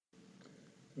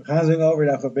Chazing over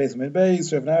Rav Beis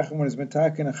Midbeis, Rav Nachman is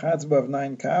metaken a chatzba of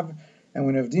 9 kav, and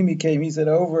when Rav Dimi came, he said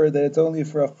over that it's only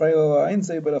for a chayla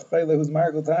ainsei, but a chayla who's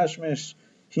margal tashmish,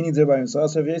 he needs it by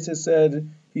himself. So Rav Yosef said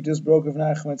he just broke Rav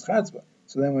Nachman's chatzba.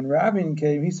 So then when Rabin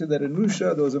came, he said that in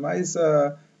Musha there was a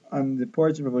ma'isa on the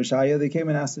porch of Rav Oshaya. They came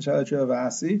and asked the Shalat of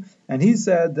Asi, and he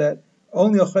said that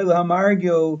only a chayla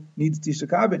hamargil needs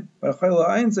tishakabin, but a chayla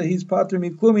ainsei he's pater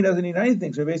miklum, he doesn't need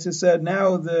anything. So Rav Yosef said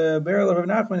now the barrel of Rav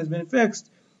Nachman has been fixed.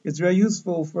 It's very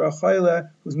useful for a chayla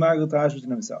who's margal tashmish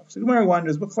in himself. So Gemara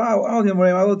wonders, but all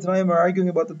the time are arguing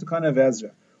about the Tukana of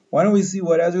Ezra. Why don't we see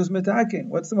what Ezra was metakin?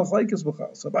 What's the machlekes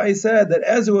b'chal? So Abai said that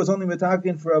Ezra was only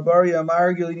metakin for a bari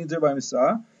amargil, he needs her by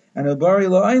misah, and a bari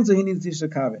la'ainza, he needs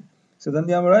tishakavin. So then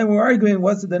the Amoraim were arguing,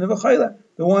 what's the din of a chayla?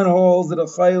 The one holds that a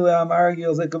chayla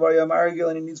amargil is like a bari amargil,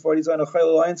 and he needs 40 son. A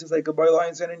chayla la'ainza is like a bari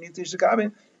la'ainza, and he needs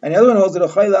tishakavin. And the other one holds that a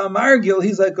chayla amargil,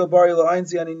 he's like a bari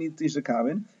la'ainza, and he needs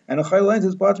tishakavin. And a chayla la'ainza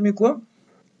is pater miklum.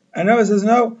 And Rava says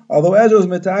no. Although Ezra was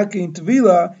metakin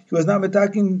tvila, he was not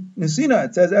metakin nesina.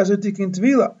 It says Ezra tikin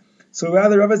tvila. So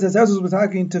rather, Rava says Ezra was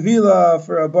metakin tvila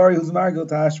for a bari who's margil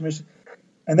tashmish.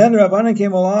 And then the Rabbanan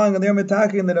came along and they were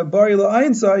metakin that a bari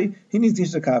la'ainsai, he needs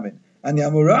tishakavin. And the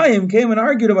Amorayim came and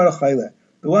argued about a chayla.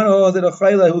 The one who holds that a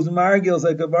chayla who's margil is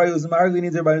like a bari who's margil, he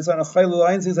needs her by his son. A chayla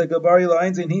la'ainsai is like a bari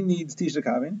la'ainsai, and he needs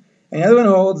tishakavin. And the other one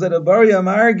holds that a bari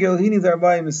amargil, he needs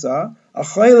arba'i misah. A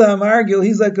chayla amargil,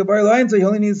 he's like a bari la'ainsai, he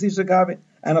only needs tishakavin.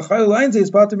 And a chayla la'ainsai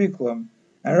is pater miklum.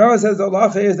 And Rava says the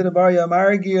halacha is that a bari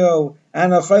amargil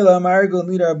and a chayla amargil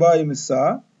need arba'i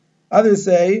misah. Others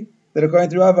say that according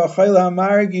to Rava, a chayla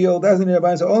amargil doesn't need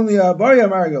arba'i misah, only a bari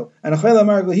amargil. And a chayla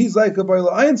amargil, he's like a bari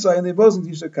la'ainsai, and they both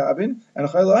need tishakavin. And a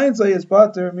chayla la'ainsai is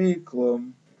pater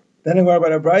miklum. Then we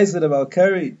about a brayso about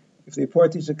Keri, if they pour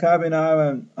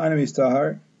tishakavin on his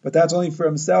tahar. But that's only for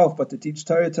himself. But to teach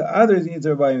Torah to others, he needs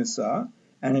Rabbi Misah.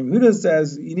 And Yehuda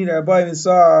says you need Rabbi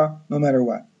Misah no matter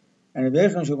what. And Rabbi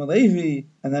Yechon Shulman Levi,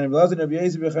 and then Rabbi Lazar and Rabbi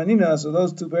Yezir Bechanina. So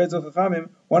those two pairs of Chachamim,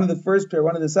 one of the first pair,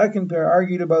 one of the second pair,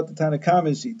 argued about the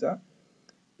Tanakama's shita.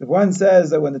 The one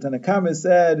says that when the Tanakama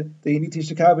said that you need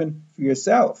Tishakabin for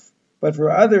yourself, but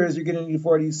for others you're going to need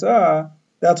 40 Isah,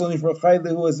 that's only for a chayla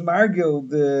who was margil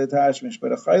the tashmish.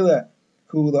 But a chayla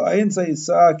who the ayin say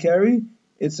Isah carry,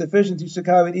 it's sufficient to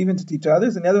shakavit even to teach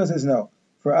others. And the other one says no.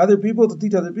 For other people, to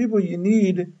teach other people, you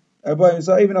need Arba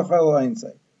Yisah, even a Chayla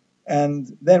Ainsai.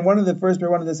 And then one of the first pair,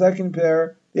 one of the second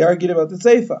pair, they argued about the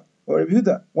Seifa, or Rabbi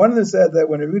Yehuda. One of them said that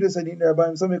when Rabbi Yehuda said, you need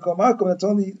Arba Yisah Mikol Makom, that's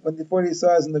only when the 40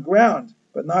 Yisah is in the ground,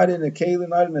 but not in a Kalim,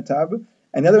 not in a Tab.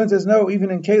 And the other one says, no,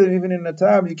 even in Kalim, even in a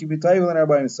Tab, you can be Tayvel in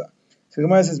Arba Yisah. So the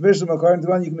Gemara says, Bishlam, according to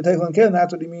one, you can be Tayvel in Kalim,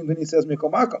 that's what he means when he says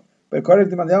Mikol Makom. But according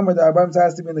to the Amar, the Arba Yisah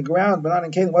has to be in the ground, but not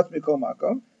in Kalim. What's Mikol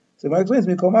Makom? So when explains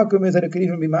Mikol Makom is that it could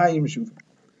even be Mayim Shuvah.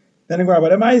 Then the Gemara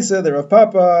about Amaisa, the Rav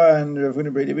Papa and Rav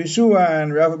Huna Brady Bishua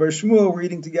and Rav Bar Shmuel were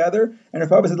eating together, and Rav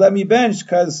Papa said, "Let me bench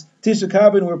because Tisha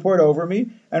Kabin were poured over me."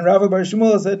 And Rav Bar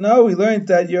Shmuel said, "No, we learned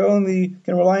that you only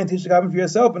can rely on Tisha Kabin for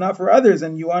yourself, but not for others,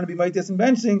 and you want to be mightiest in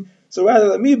benching. So rather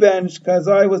let me bench because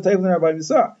I was taking the Rabbi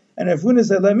Yisah." And Rav Huna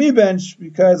said, "Let me bench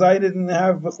because I didn't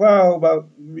have Bechlal about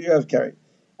Rav Keri."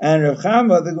 And Rav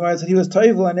Chama, the Gemara said, he was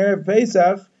Toivel on Erev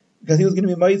Pesach, because he was going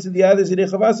to be mighty to the others, into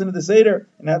the Seder,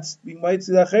 and that's being mighty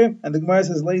to the Acherim. And the Gemara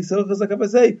says, Lei Silchas like I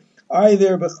say,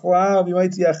 either Bechlal, be mighty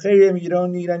to the Acherim, you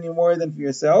don't need any more than for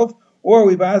yourself, or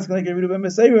we've asked like a Ben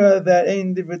Meseira that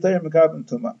ain't different Mekabim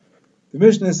Tumah. The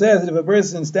Mishnah says that if a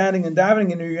person is standing and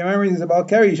davening and he remembers he's about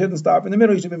Keri, he shouldn't stop in the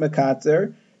middle, he should be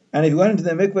Mekatzer. And if he went into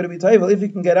the mikvah to be tayvel, if he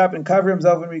can get up and cover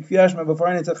himself in Rikviyah Shema before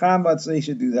any tzacham, so he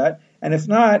should do that. And if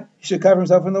not, he should cover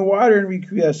himself in the water in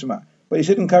Rikviyah Shema. But he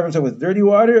shouldn't cover himself with dirty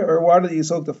water or water that you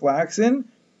soak the flax in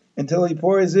until he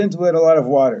pours into it a lot of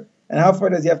water. And how far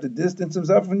does he have to distance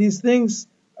himself from these things?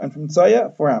 And from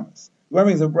Tzaya, 4 amas. The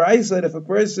brings a brayso that if a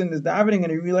person is davening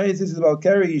and he realizes he's about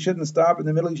Keri, he shouldn't stop in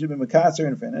the middle, he should be Mekasser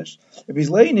and finish. If he's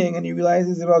laning and he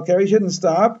realizes he's about Keri, he shouldn't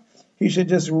stop. He should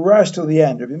just rush till the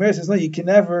end. Rabbi Meir says, no, you can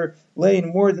never lane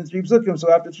more than 3 psukim,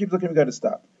 so after 3 psukim, you've got to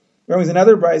stop. Brings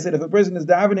another brayso that if a person is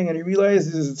davening and he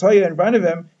realizes there's a Tzaya in front of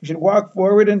him, he should walk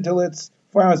forward until it's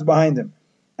 4 amas behind him.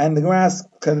 And the Gemara asks,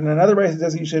 because in another brayso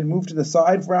says he should move to the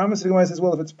side 4 amas, so the Gemara says,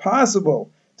 well, if it's possible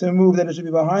to move, then it should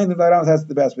be behind him, 5 amas, that's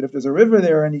the best. But if there's a river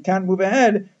there and you can't move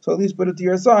ahead, so at least put it to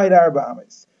your side, 4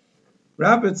 amas.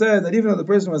 Rabbit said that even though the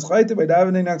person was chayte by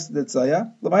davening next to the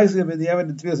tzaya, l'maisli b'di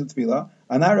evid tefillah tefillah,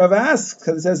 and that Rav asks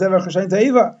because it says sever chashayin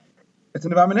ta'iva, it's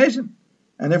an abomination,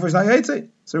 and therefore it's not yaitze.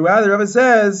 So rather Rav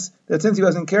says that since he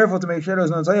wasn't careful to make sure there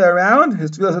was no tzaya around, his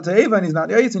tefillah ta'iva, and he's not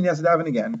yaitze, and he has to daven again.